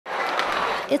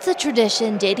It's a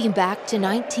tradition dating back to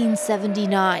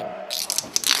 1979.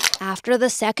 After the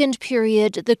second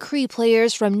period, the Cree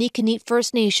players from Nekaneet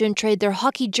First Nation trade their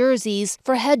hockey jerseys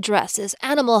for headdresses,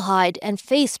 animal hide, and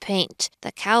face paint.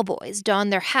 The Cowboys don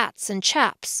their hats and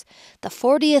chaps. The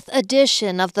 40th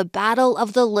edition of the Battle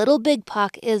of the Little Big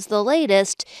Puck is the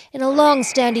latest in a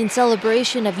long-standing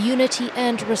celebration of unity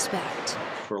and respect.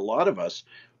 For a lot of us,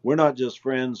 we're not just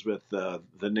friends with the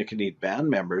Nekaneet band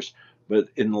members, but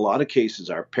in a lot of cases,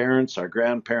 our parents, our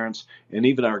grandparents, and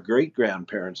even our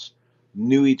great-grandparents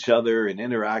knew each other and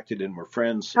interacted and were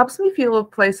friends. Helps me feel a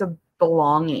place of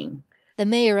belonging. The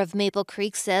mayor of Maple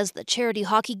Creek says the charity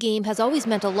hockey game has always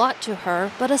meant a lot to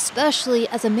her, but especially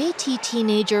as a Métis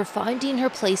teenager finding her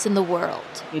place in the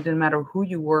world. It didn't matter who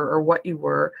you were or what you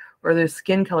were or the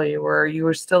skin color you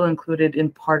were still included in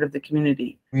part of the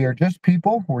community. We are just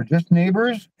people, we're just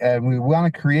neighbors, and we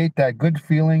want to create that good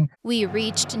feeling. We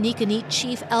reached Nekaneet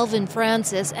Chief Alvin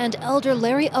Francis and Elder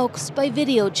Larry Oakes by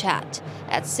video chat.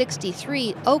 At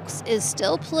 63, Oakes is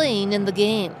still playing in the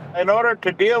game. In order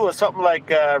to deal with something like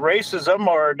racism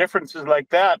or differences like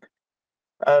that,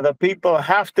 the people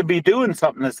have to be doing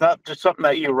something. It's not just something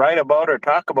that you write about or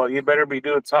talk about. You better be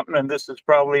doing something, and this is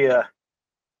probably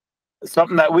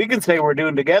something that we can say we're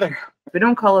doing together. We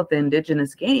don't call it the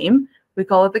Indigenous game. We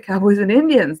call it the Cowboys and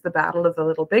Indians, the Battle of the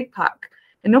Little Big Puck.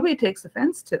 And nobody takes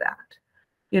offense to that.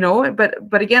 You know,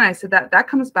 but again, I said that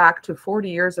comes back to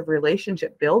 40 years of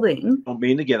relationship building. I don't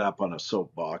mean to get up on a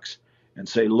soapbox and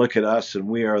say, look at us, and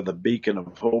we are the beacon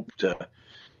of hope to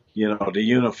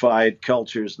unified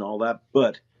cultures and all that.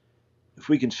 But if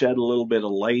we can shed a little bit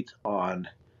of light on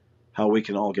how we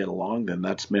can all get along, then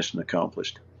that's mission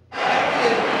accomplished.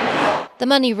 The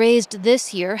money raised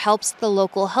this year helps the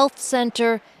local health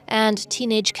center and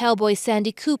teenage cowboy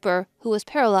Sandy Cooper, who was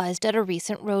paralyzed at a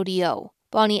recent rodeo.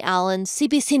 Bonnie Allen,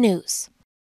 CBC News.